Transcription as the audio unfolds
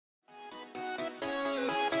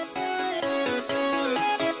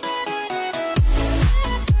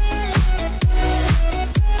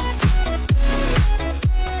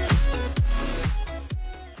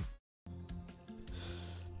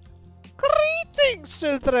Greetings,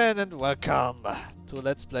 children, and welcome to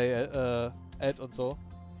Let's Play Ad und so.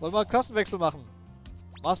 Wollen wir einen Klassenwechsel machen?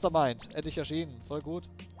 Mastermind, endlich erschienen. Voll gut.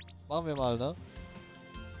 Machen wir mal, ne?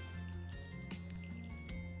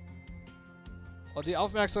 Und die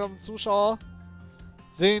aufmerksamen Zuschauer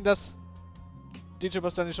sehen, dass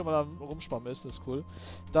Djbastiany schon mal am Rumschwammen ist. Das ist cool.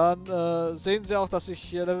 Dann sehen sie auch, dass ich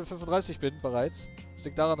hier Level 35 bin bereits. Das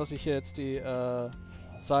liegt daran, dass ich hier jetzt die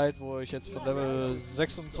Zeit, wo ich jetzt von Level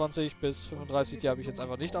 26 bis 35, die habe ich jetzt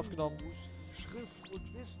einfach nicht aufgenommen.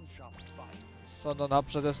 Sondern habe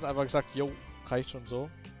stattdessen einfach gesagt, jo, reicht schon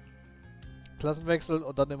so. Klassenwechsel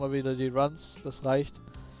und dann immer wieder die Runs, das reicht.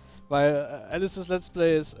 Weil Alice's Let's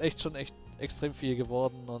Play ist echt extrem viel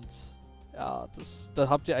geworden und ja, da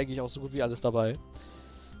habt ihr eigentlich auch so gut wie alles dabei.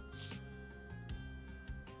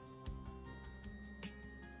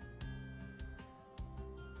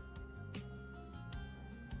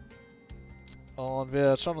 Und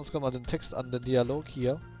wir schauen uns gerade mal den Text an, den Dialog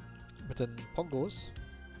hier mit den Pongos.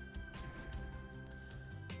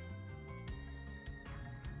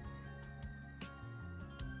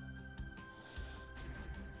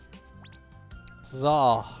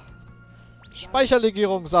 So.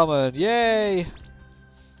 Speicherlegierung sammeln. Yay!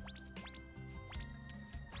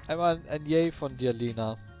 Einmal ein Yay von dir,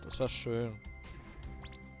 Lina. Das war schön.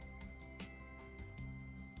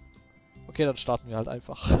 Okay, dann starten wir halt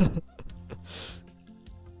einfach.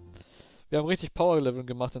 Wir haben richtig Power-Leveln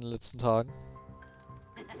gemacht in den letzten Tagen.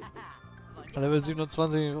 Level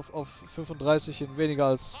 27 auf 35 in weniger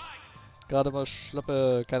als gerade mal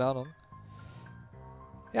schlappe, keine Ahnung.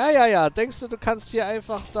 Ja. Denkst du kannst hier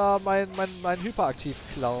einfach da mein Hyperaktiv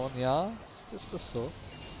klauen, ja? Ist das so?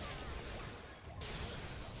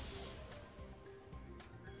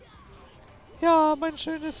 Ja, mein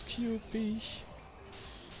schönes Cube-Viech.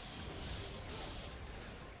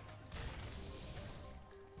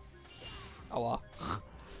 Aua.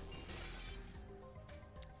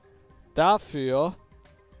 Dafür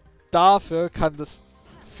kann das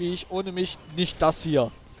Viech ohne mich nicht das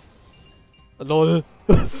hier. LOL.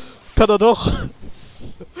 Kann er doch.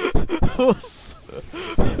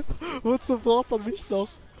 Wozu braucht man mich noch?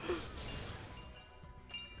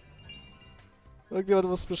 Irgendjemand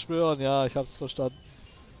muss beschwören. Ja, ich hab's verstanden.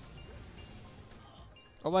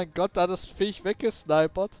 Oh mein Gott, da hat das Viech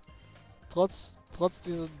weggesnipert. Trotz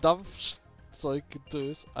diesem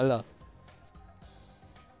Dampfzeuggedös. Alter.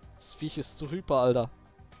 Das Viech ist zu hyper, Alter.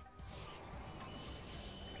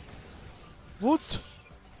 Wut!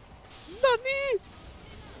 Nani!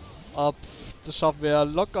 Ab. Das schaffen wir ja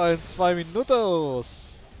locker in 2 Minuten.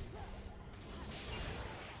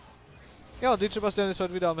 Ja, und Djbastiany ist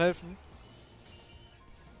heute wieder am helfen.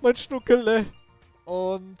 Mein Schnuckele.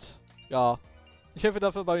 Und ja. Ich helfe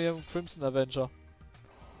dafür bei ihrem Crimson Avenger.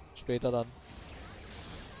 Später dann.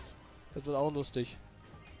 Das wird auch lustig.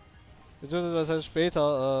 Das heißt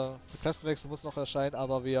später, der Klassenwechsel muss noch erscheinen,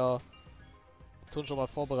 aber wir tun schon mal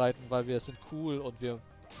vorbereiten, weil wir sind cool und wir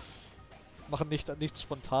machen nichts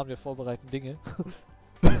spontan, wir vorbereiten Dinge.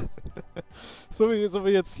 so wie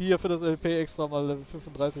jetzt hier für das LP extra mal Level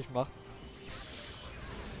 35 macht.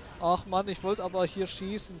 Ach man, ich wollte aber hier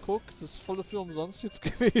schießen, guck, das ist voll für umsonst jetzt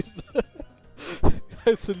gewesen.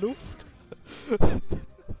 Heiße Luft.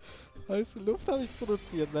 Heiße Luft habe ich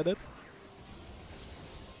produziert, ne?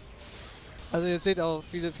 Also ihr seht auch,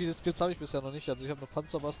 viele Skills habe ich bisher noch nicht. Also ich habe nur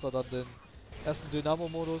Panzerbuster, dann den ersten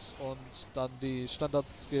Dynamo-Modus und dann die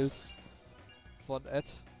Standard-Skills von Ed,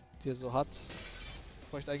 die er so hat.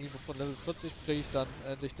 Ich möchte eigentlich nur von Level 40 kriege ich dann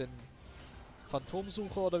endlich den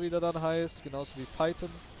Phantomsucher oder wie der dann heißt, genauso wie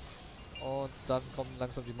Python. Und dann kommen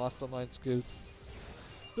langsam die Mastermind-Skills.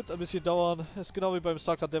 Wird ein bisschen dauern, ist genau wie beim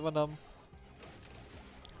Saka Devanam.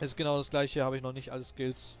 Ist genau das gleiche, habe ich noch nicht alle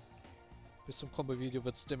Skills. Bis zum Combo-Video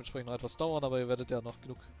wird es dementsprechend noch etwas dauern, aber ihr werdet ja noch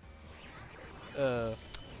genug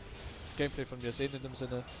Gameplay von mir sehen in dem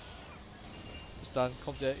Sinne. Bis dahin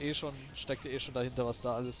kommt ja steckt ja eh schon dahinter, was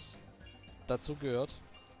da alles dazu gehört.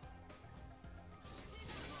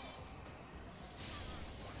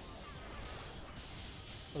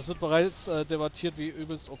 Und es wird bereits debattiert, wie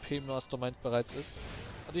übelst OP Mastermind bereits ist.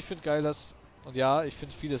 Und ich finde geil, dass... Und ja, ich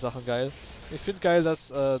finde viele Sachen geil. Ich finde geil, dass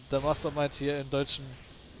der Mastermind hier im deutschen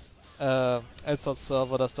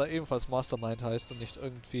Elsword-Server, dass da ebenfalls Mastermind heißt und nicht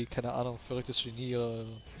irgendwie, keine Ahnung, verrücktes Genie oder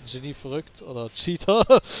Genie verrückt oder Cheater.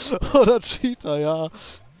 Oder Cheater, ja.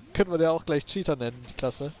 Könnte man ja auch gleich Cheater nennen, die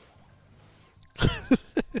Klasse.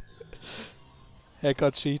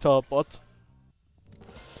 Hacker, Cheater, Bot.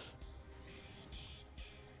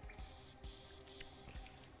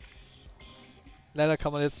 Leider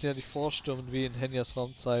kann man jetzt hier nicht vorstürmen wie in Henjas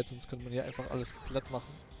Raumzeit, sonst könnte man hier einfach alles platt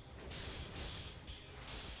machen.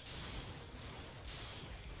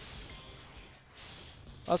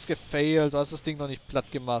 Hast gefailt, du hast das Ding noch nicht platt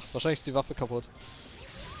gemacht. Wahrscheinlich ist die Waffe kaputt.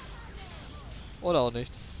 Oder auch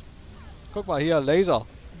nicht. Guck mal hier, Laser.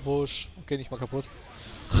 Busch. Okay, nicht mal kaputt.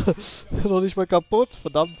 Noch nicht mal kaputt,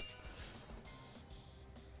 verdammt.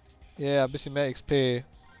 Yeah, ein bisschen mehr XP. Ich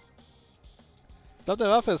glaube,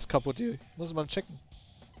 der Waffe ist kaputt hier. Muss man checken.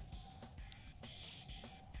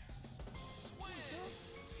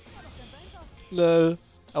 Lol.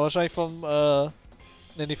 Aber wahrscheinlich vom, ne,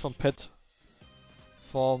 nicht vom Pet.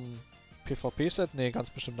 Vom PvP-Set? Ne, ganz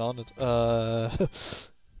bestimmt auch nicht.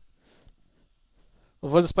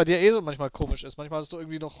 Obwohl das bei dir eh so manchmal komisch ist. Manchmal hast du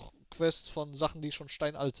irgendwie noch Quests von Sachen, die schon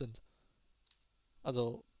steinalt sind.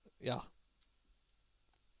 Also, ja.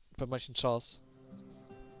 Bei manchen Chars.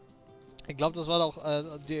 Ich glaube, das war auch,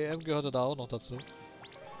 die EM gehörte da auch noch dazu.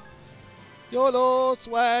 YOLO,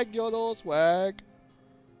 Swag, YOLO, Swag.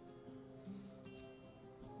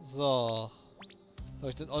 So. Jetzt habe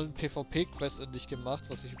ich den ollen PvP-Quest endlich gemacht,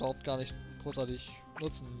 was ich überhaupt gar nicht großartig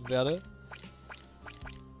nutzen werde.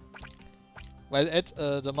 Weil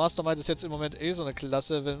der Mastermind ist jetzt im Moment eh so eine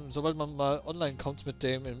Klasse, sobald man mal online kommt mit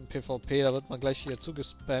dem im PvP, da wird man gleich hier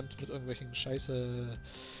zugespammt mit irgendwelchen Scheiße.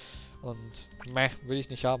 Und meh, will ich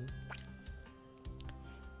nicht haben.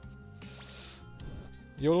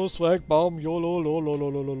 YOLO Swag, Baum, YOLO,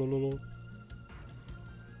 lolololololololo.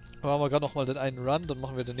 Machen wir gerade nochmal den einen Run, dann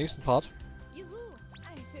machen wir den nächsten Part. Juhu,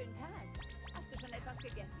 einen schönen Tag. Hast du schon etwas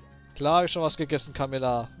gegessen? Klar habe ich schon was gegessen,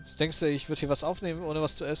 Camilla. Denkst du, ich würde hier was aufnehmen, ohne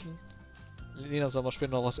was zu essen? Lena soll mal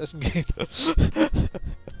später noch was essen gehen.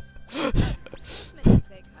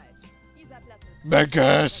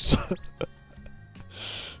 Meckes!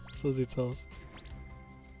 So sieht's aus.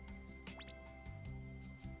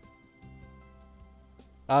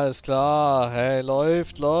 Alles klar. Hey,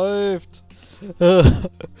 läuft, läuft.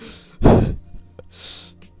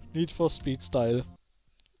 Need for Speed Style.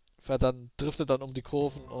 Fährt dann, driftet dann um die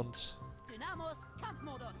Kurven und... Dynamos,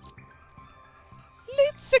 Kampfmodus.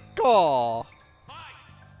 Let's go!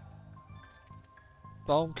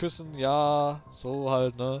 Daumen küssen, ja, so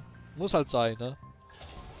halt, ne? Muss halt sein, ne?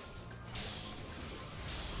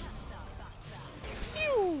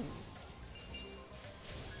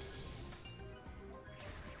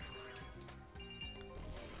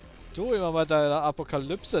 Du immer bei deiner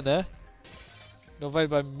Apokalypse, ne? Nur weil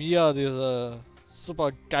bei mir diese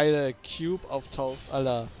super geile Cube auftaucht,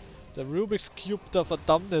 Alter. Der Rubik's Cube der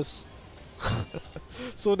Verdammnis.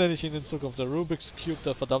 So nenne ich ihn in Zukunft, der Rubik's Cube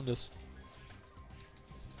der Verdammnis.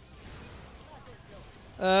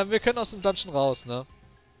 Wir können aus dem Dungeon raus, ne?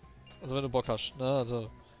 Also wenn du Bock hast, ne? Also...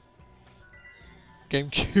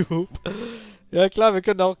 Gamecube. Ja klar, wir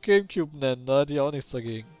können auch Gamecube nennen, da hätte ich auch nichts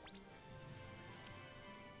dagegen.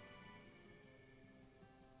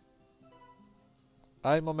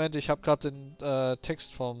 Einen Moment, ich habe gerade den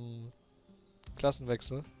Text vom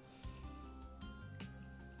Klassenwechsel.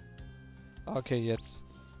 Okay, jetzt.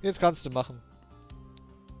 Jetzt kannst du machen.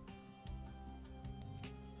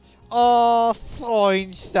 Oh,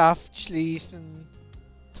 Freundschaft schließen.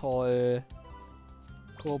 Toll.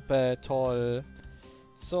 Gruppe, toll.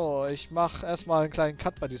 So, ich mache erstmal einen kleinen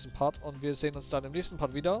Cut bei diesem Part und wir sehen uns dann im nächsten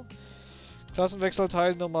Part wieder. Klassenwechsel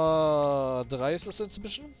Teil Nummer 3 ist es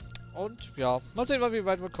inzwischen. Und ja, mal sehen, wie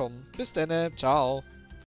weit wir kommen. Bis dann, ciao.